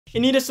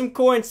In need of some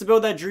coins to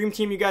build that dream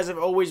team you guys have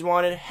always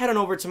wanted, head on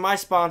over to my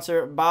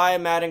sponsor, Buy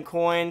Madden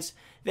Coins.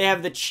 They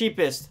have the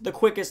cheapest, the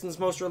quickest, and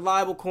most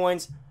reliable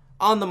coins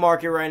on the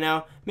market right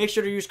now. Make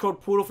sure to use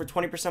code Poodle for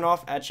 20%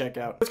 off at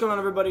checkout. What's going on,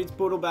 everybody? It's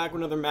Poodle back with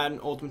another Madden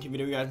Ultimate Team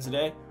video, you guys. And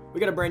today we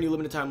got a brand new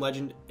limited time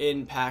legend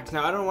in packs.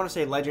 Now, I don't want to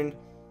say legend,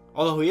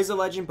 although he is a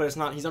legend, but it's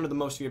not. He's under the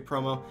most viewed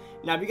promo.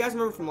 Now, if you guys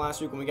remember from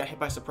last week when we got hit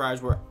by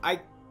surprise, where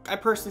I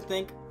personally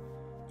think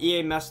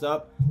EA messed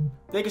up.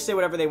 They can say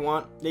whatever they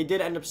want. They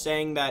did end up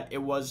saying that it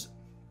was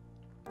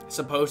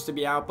supposed to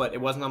be out, but it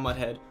wasn't on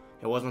Mudhead.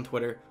 It wasn't on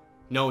Twitter.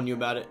 No one knew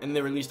about it. And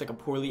they released like a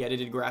poorly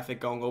edited graphic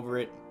going over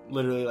it,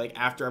 literally like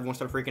after everyone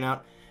started freaking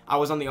out. I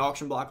was on the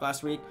auction block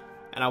last week,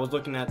 and I was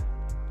looking at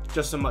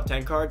just some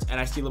 10 cards, and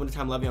I see limited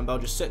time Le'Veon Bell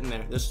just sitting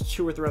there. There's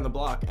 2 or 3 on the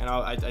block, and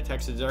I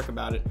texted Zerk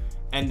about it.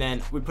 And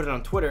then we put it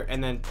on Twitter,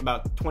 and then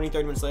about 20-30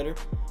 minutes later,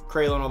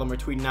 Kraylo and all them were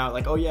tweeting out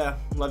like, oh yeah,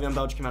 Le'Veon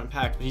Bell just came out in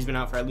packs, but he's been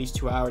out for at least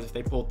 2 hours if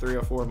they pulled 3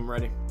 or 4 of them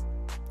already.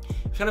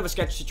 It's kind of a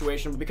sketchy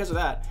situation, but because of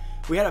that,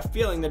 we had a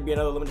feeling there'd be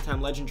another limited time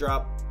legend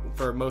drop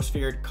for Most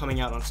Feared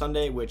coming out on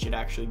Sunday, which it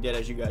actually did,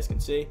 as you guys can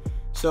see.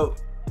 So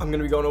I'm going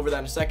to be going over that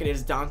in a second. It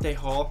is Dante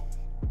Hall.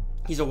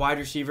 He's a wide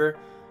receiver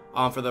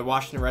for the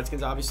Washington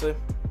Redskins, obviously.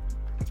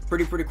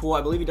 Pretty cool.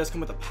 I believe he does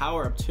come with a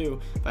power up too,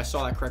 if I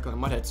saw that correctly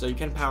on Mudhead. So you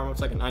can power him up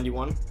to like a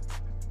 91.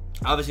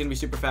 Obviously gonna be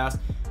super fast.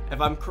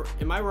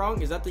 Am I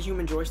wrong? Is that the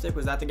human joystick?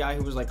 Was that the guy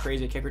who was like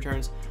crazy at kick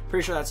returns?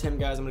 Pretty sure that's him,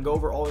 guys. I'm gonna go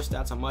over all his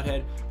stats on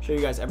Mudhead, show you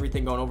guys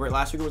everything going over it.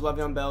 Last week it was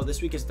Le'Veon Bell.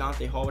 This week is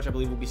Dante Hall, which I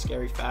believe will be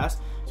scary fast.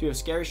 So we have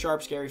scary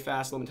sharp, scary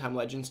fast, limited time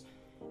legends.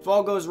 If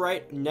all goes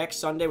right, next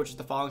Sunday, which is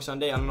the following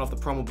Sunday, I don't know if the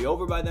promo will be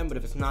over by then, but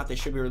if it's not, they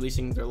should be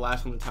releasing their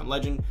last limited time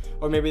legend,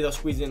 or maybe they'll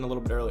squeeze it in a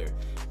little bit earlier.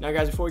 Now,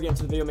 guys, before we get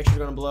into the video, make sure to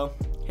go down below,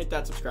 hit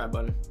that subscribe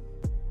button.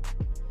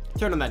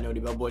 Turn on that noti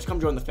bell, boys. Come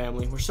join the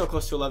family. We're so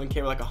close to 11K.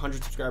 We're like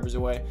 100 subscribers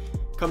away.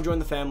 Come join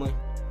the family.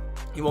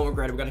 You won't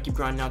regret it. We've got to keep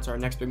grinding out to our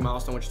next big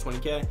milestone, which is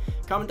 20K.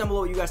 Comment down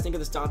below what you guys think of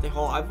this Dante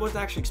Hall. I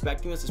wasn't actually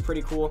expecting this. It's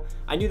pretty cool.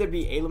 I knew there'd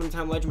be a limited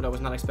time legend, but I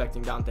was not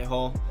expecting Dante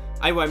Hall.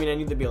 I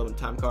knew there'd be a limited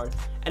time card.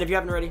 And if you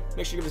haven't already,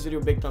 make sure to give this video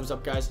a big thumbs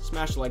up, guys.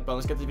 Smash the like button.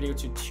 Let's get the video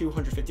to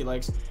 250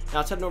 likes. Now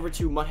let's head over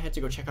to Mudhead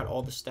to go check out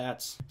all the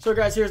stats. So,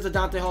 guys, here's the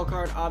Dante Hall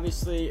card.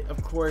 Obviously,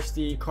 of course,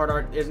 the card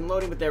art isn't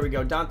loading, but there we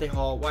go. Dante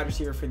Hall, wide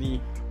receiver for the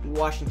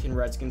Washington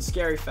Redskins.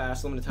 Scary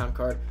fast, limited time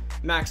card.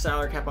 Max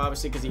salary cap,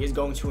 obviously, because he is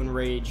going to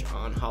enrage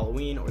on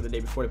Halloween or the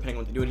day before, depending on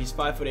when to do it. He's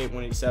 5'8",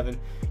 187.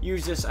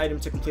 Use this item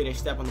to complete a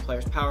step on the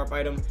player's power-up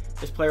item.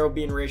 This player will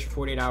be enraged for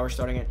 48 hours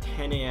starting at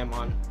 10 a.m.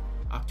 on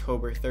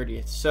October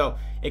 30th. So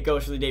it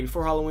goes for the day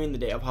before Halloween, the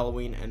day of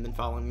Halloween, and then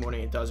following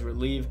morning it does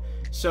relieve.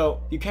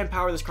 So you can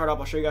power this card up.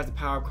 I'll show you guys the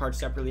power-up card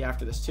separately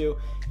after this too.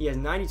 He has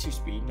 92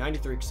 speed,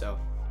 93 excel,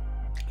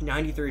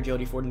 93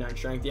 agility, 49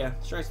 strength. Yeah,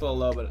 strength's a little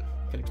low, but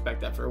could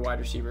expect that for a wide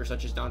receiver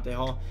such as Dante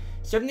Hall.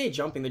 78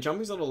 jumping. The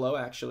jumping's a little low,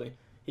 actually.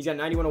 He's got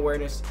 91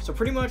 awareness. So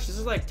pretty much this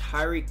is like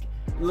Tyreek.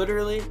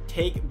 Literally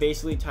take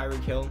basically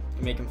Tyreek Hill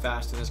and make him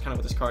fast, and that's kind of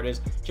what this card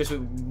is, just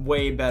with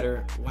way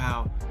better.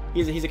 Wow,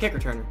 he's a kick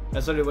returner.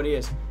 That's literally what he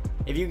is.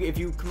 If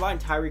you combine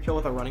Tyreek Hill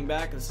with a running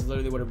back, this is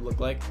literally what it would look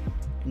like.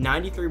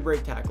 93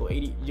 break tackle,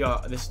 80.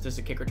 Yeah, this is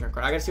a kick return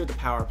card. I gotta see what the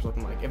power up's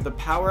looking like. If the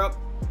power up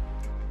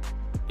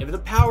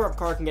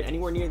card can get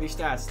anywhere near these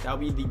stats, that'll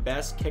be the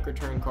best kick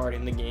return card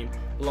in the game,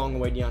 along the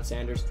way Deion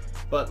Sanders.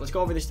 But let's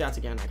go over the stats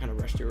again. I kind of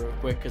rushed it real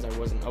quick because I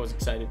was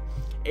excited.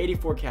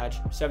 84 catch,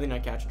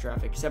 79 catch in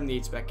traffic,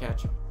 78 spec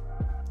catch,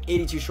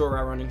 82 short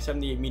route running,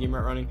 78 medium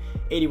route running,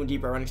 81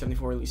 deep route running,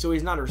 74 release. So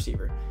he's not a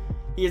receiver.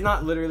 He is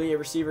not literally a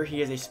receiver.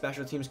 He is a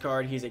special teams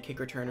card. He's a kick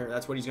returner.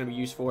 That's what he's going to be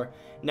used for.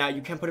 Now,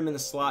 you can put him in the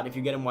slot. If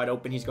you get him wide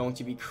open, he's going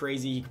to be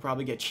crazy. He could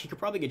probably get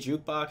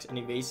jukebox and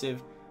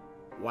evasive.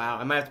 Wow,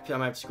 I might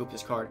have to scoop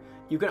this card.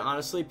 You can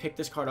honestly pick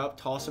this card up,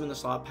 toss him in the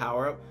slot,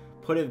 power up,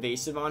 put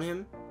evasive on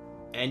him,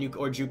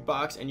 or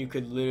jukebox, and you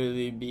could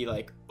literally be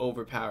like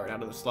overpowered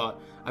out of the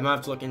slot. I might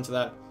have to look into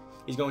that.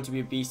 He's going to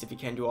be a beast if he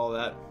can do all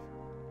that.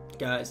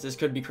 Guys, this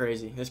could be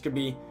crazy. This could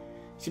be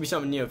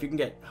something new. If you can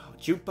get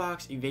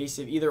jukebox,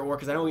 evasive, either or,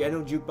 because I know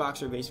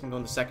jukebox or evasive can go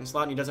in the second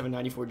slot, and he does have a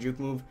 94 juke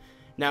move.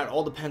 Now, it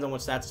all depends on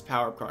what stats his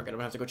power up card. I'm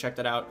gonna have to go check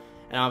that out,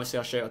 and obviously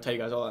I'll tell you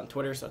guys all that on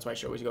Twitter, so that's why I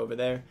should always go over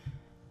there.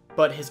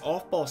 But his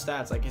off-ball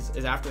stats, like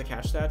his after the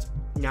catch stats,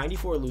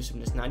 94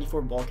 elusiveness,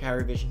 94 ball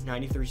carry vision,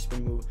 93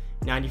 spin move,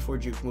 94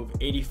 juke move,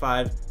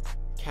 85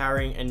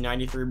 carrying, and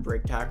 93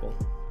 break tackle.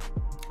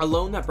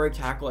 Alone, that break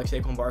tackle, like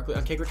Saquon Barkley,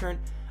 on kick return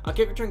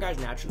guys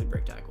naturally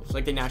break tackles.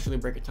 Like, they naturally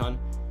break a ton.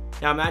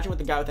 Now, imagine with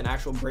the guy with an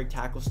actual break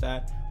tackle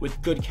stat,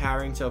 with good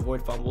carrying to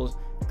avoid fumbles,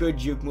 good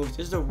juke moves.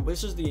 This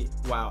is the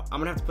wow. I'm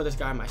going to have to put this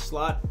guy in my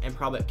slot and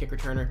probably a kick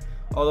returner.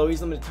 Although he's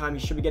limited time,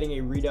 he should be getting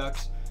a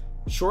redux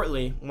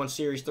shortly once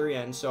Series 3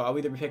 ends, so I'll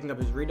either be picking up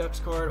his Redux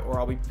card or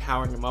I'll be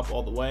powering him up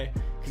all the way,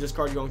 because this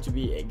card is going to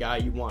be a guy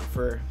you're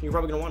probably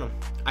going to want him.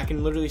 I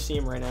can literally see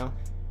him right now.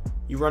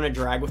 You run a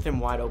drag with him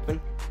wide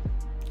open,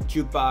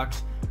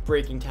 jukebox,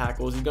 breaking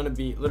tackles. He's going to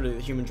be literally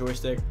the human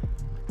joystick,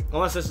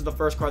 unless this is the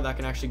first card that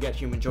can actually get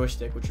human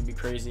joystick, which would be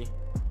crazy.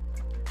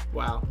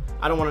 wow.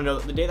 I don't want to know.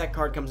 The day that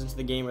card comes into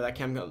the game or that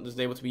chem is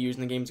able to be used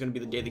in the game is going to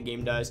be the day the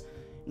game dies.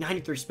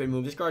 93 spin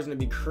move. This card's going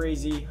to be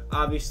crazy.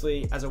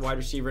 Obviously, as a wide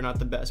receiver, not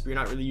the best, but you're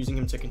not really using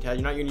him to contest.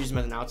 You're not going to use him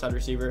as an outside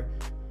receiver.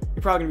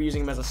 You're probably going to be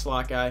using him as a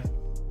slot guy,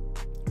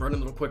 running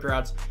little quick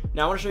routes.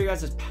 Now, I want to show you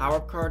guys his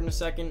power-up card in a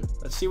second.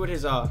 Let's see what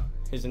his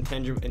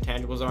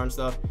intangibles are and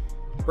stuff.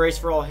 Brace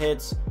for all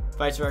hits.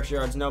 Fights for extra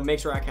yards. No.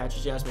 Makes rack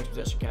catches. Yes. Makes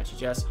possession catches.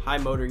 Yes. High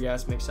motor.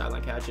 Yes. Makes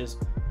sideline catches.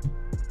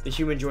 The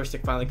human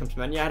joystick finally comes to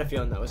mind. Yeah, I had a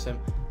feeling that was him.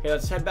 Okay,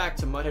 let's head back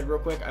to Mudhead real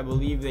quick. I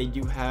believe they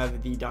do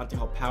have the Dante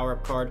Hall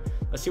power-up card.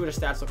 Let's see what his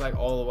stats look like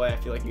all the way. I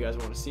feel like you guys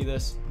want to see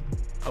this.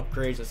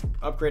 Upgrades. Let's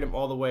upgrade him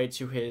all the way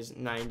to his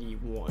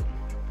 91.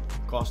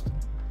 Cost.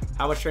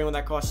 How much training will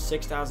that cost?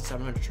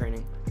 6,700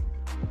 training.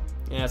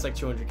 Yeah, it's like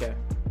 200k.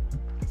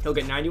 He'll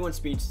get 91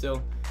 speed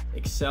still.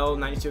 Excel,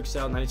 92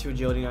 excel, 92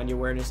 agility, 90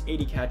 awareness,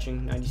 80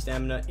 catching, 90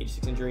 stamina,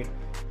 86 injury,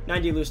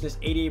 90 looseness,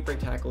 88 break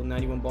tackle,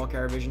 91 ball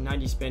carrier vision,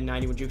 90 spin,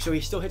 91 juke. So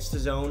he still hits the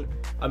zone.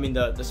 I mean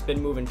the spin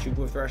move and juke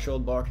move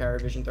threshold, ball carrier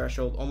vision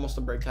threshold, almost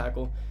a break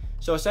tackle.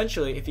 So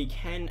essentially, if he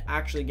can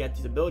actually get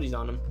these abilities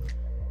on him,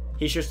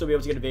 he should still be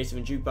able to get evasive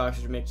and jukebox,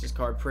 which makes this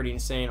card pretty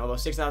insane. Although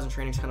 6,000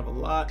 training is kind of a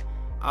lot.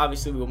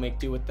 Obviously, we will make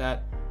do with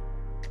that.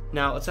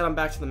 Now let's head on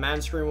back to the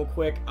Madden screen real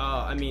quick.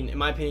 I mean, in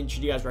my opinion,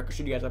 should you guys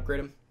upgrade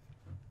him?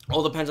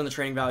 All depends on the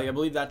training value. I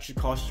believe that should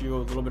cost you a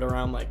little bit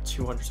around like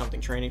 200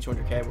 something training,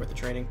 200k worth of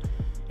training.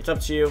 It's up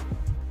to you.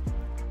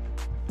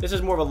 This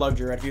is more of a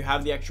luxury, right? If you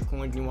have the extra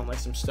coins and you want like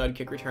some stud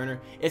kick returner,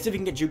 it's if you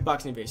can get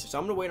jukebox and evasive. So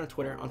I'm gonna wait on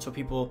Twitter until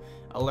people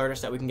alert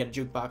us that we can get a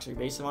jukebox or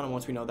evasive on him.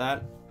 Once we know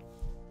that,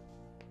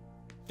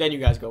 then you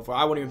guys go for it.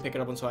 I won't even pick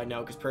it up until I know,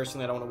 because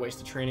personally I don't want to waste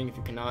the training if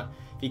you cannot.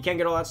 If you can't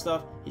get all that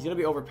stuff, he's gonna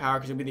be overpowered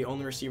because he'll be the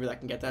only receiver that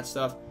can get that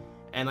stuff.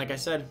 And like I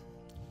said,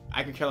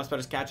 I could care less about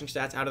his catching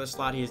stats out of the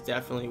slot. He is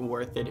definitely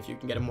worth it if you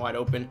can get him wide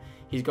open.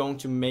 He's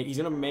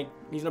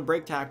gonna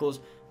break tackles,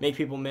 make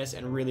people miss,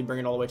 and really bring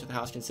it all the way to the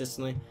house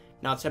consistently.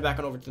 Now let's head back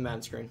on over to the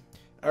Madden screen.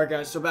 Alright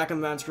guys, so back on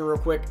the Madden screen real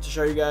quick to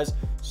show you guys.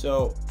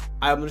 So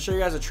I'm gonna show you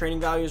guys the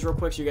training values real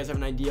quick so you guys have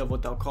an idea of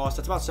what they'll cost.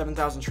 That's about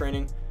 7,000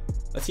 training.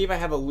 Let's see if I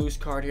have a loose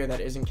card here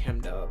that isn't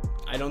chemmed up.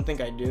 I don't think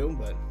I do,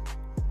 but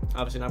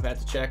obviously not bad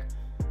to check.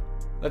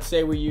 Let's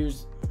say we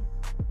use,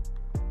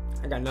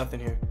 I got nothing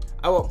here.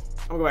 I'm gonna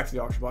go back to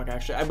the auction block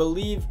actually. I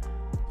believe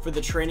for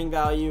the training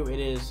value it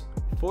is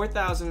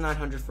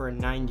 4,900 for a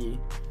 90.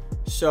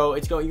 So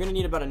you're gonna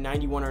need about a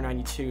 91 or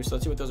 92. So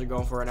let's see what those are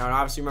going for right now. And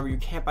obviously remember, you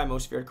can't buy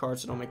most feared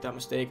cards, so don't make that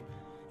mistake.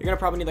 You're gonna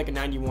probably need like a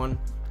 91.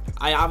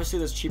 Obviously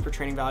there's cheaper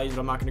training values,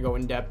 but I'm not gonna go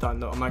in depth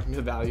on I'm not gonna do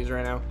the values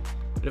right now.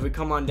 But if we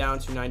come on down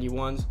to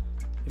 91s,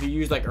 if you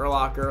use like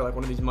Urlacher or like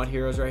one of these mud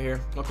heroes right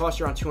here, it'll cost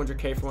you around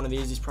 200k for one of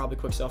these. He's probably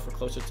quick sell for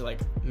closer to like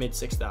mid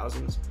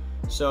 6,000s.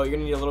 So you're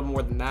gonna need a little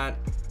more than that.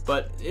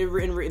 But in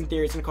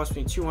theory, it's gonna cost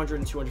between 200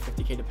 and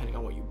 250k depending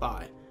on what you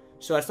buy.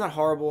 So that's not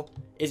horrible.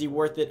 Is he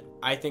worth it?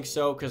 I think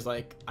so, because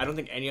like I don't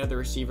think any other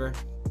receiver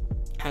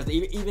has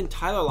even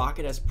Tyler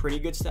Lockett has pretty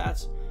good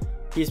stats.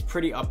 He's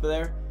pretty up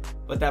there.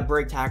 But that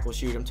break tackle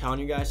shoot, I'm telling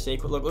you guys,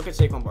 look at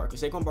Saquon Barkley.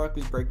 Saquon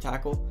Barkley's break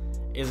tackle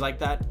is like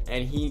that,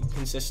 and he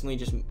consistently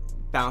just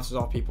bounces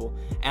off people.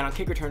 And on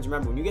kick returns,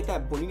 remember, when you get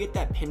that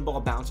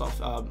pinball bounce off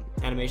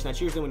animation,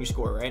 that's usually when you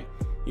score, right?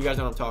 You guys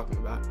know what I'm talking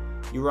about.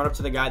 You run up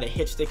to the guy, they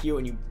hit stick you,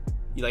 and you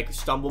like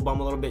stumble bum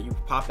a little bit, you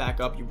pop back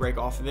up, you break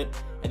off of it,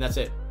 and that's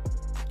it.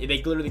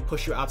 They literally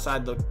push you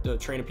outside the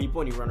train of people,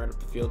 and you run right up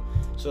the field.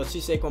 So let's see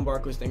Saquon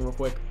Barkley's thing real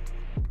quick.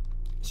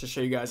 To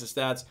show you guys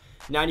the stats.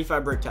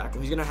 95 break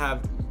tackle. He's gonna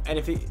have, and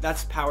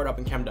that's powered up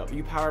and chemmed up. If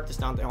you power up this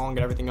Dante Hall and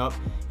get everything up,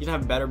 he's gonna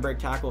have better break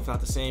tackle, if not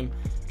the same.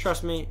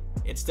 Trust me,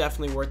 it's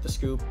definitely worth the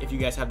scoop if you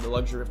guys have the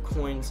luxury of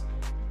coins.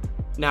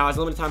 Now, as a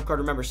limited time card,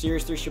 remember,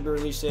 Series 3 should be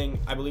releasing,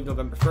 I believe,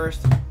 November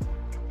 1st.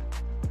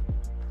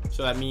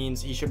 So that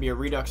means he should be a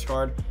Redux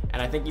card.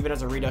 And I think even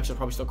as a Redux, it'll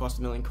probably still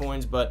cost 1,000,000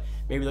 coins. But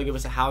maybe they'll give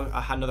us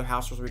another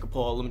house where we could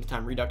pull a limited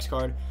time Redux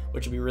card,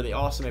 which would be really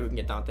awesome. Maybe we can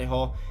get Dante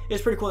Hall.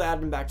 It's pretty cool to add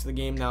him back to the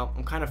game now.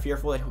 I'm kind of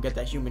fearful that he'll get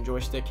that human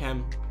joystick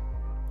chem.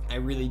 I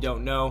really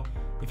don't know.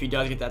 If he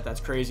does get that, that's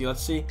crazy.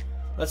 Let's see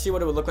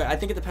what it would look like. I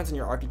think it depends on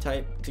your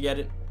archetype to get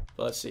it.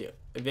 But let's see.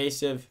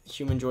 Evasive,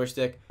 human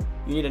joystick.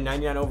 You need a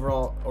 99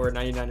 overall or a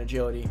 99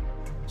 agility.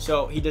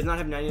 So he does not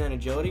have 99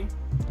 agility,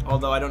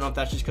 although I don't know if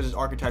that's just because his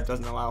archetype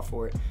doesn't allow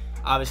for it.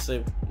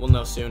 Obviously, we'll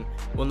know soon.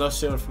 We'll know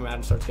soon if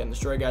Madden starts getting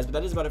destroyed, guys. But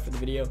that is about it for the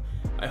video.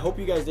 I hope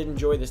you guys did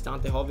enjoy this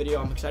Dante Hall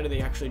video. I'm excited they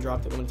actually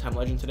dropped the limited time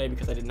legend today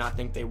because I did not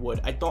think they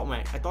would. I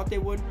thought they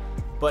would,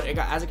 but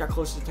as it got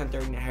closer to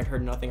 10:30 and I had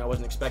heard nothing, I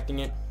wasn't expecting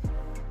it.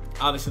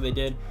 Obviously they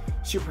did.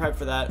 Super hyped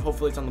for that.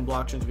 Hopefully it's on the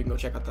blockchain so we can go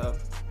check out the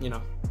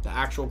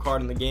actual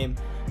card in the game.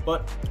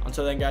 But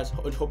until then, guys,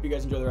 hope you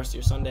guys enjoy the rest of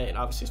your Sunday, and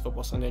obviously it's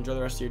football Sunday. Enjoy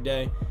the rest of your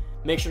day.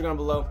 Make sure to go down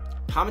below.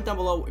 Comment down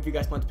below if you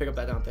guys plan to pick up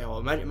that Dante Hall.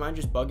 Am I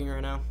just bugging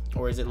right now,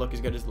 or does it look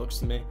as good as it looks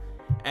to me?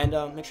 And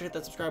make sure to hit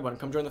that subscribe button.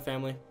 Come join the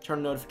family. Turn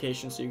on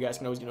notifications so you guys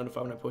can always get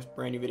notified when I post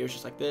brand new videos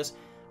just like this.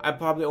 I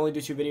probably only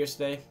do 2 videos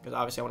today because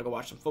obviously I want to go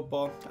watch some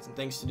football. Got some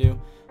things to do.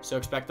 So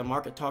expect the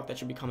market talk that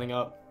should be coming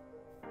up.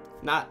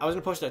 Not, I was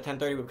gonna post it at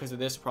 10:30, but because of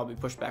this, probably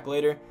pushed back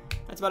later.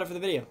 That's about it for the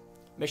video.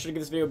 Make sure to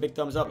give this video a big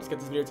thumbs up. Let's get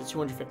this video to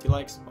 250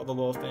 likes. All the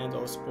loyal fans,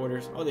 all the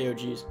supporters, all the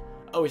OGs.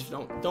 Always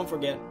don't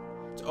forget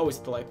to always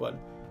hit the like button.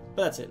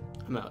 But that's it.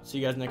 I'm out. See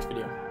you guys next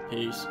video.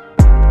 Peace.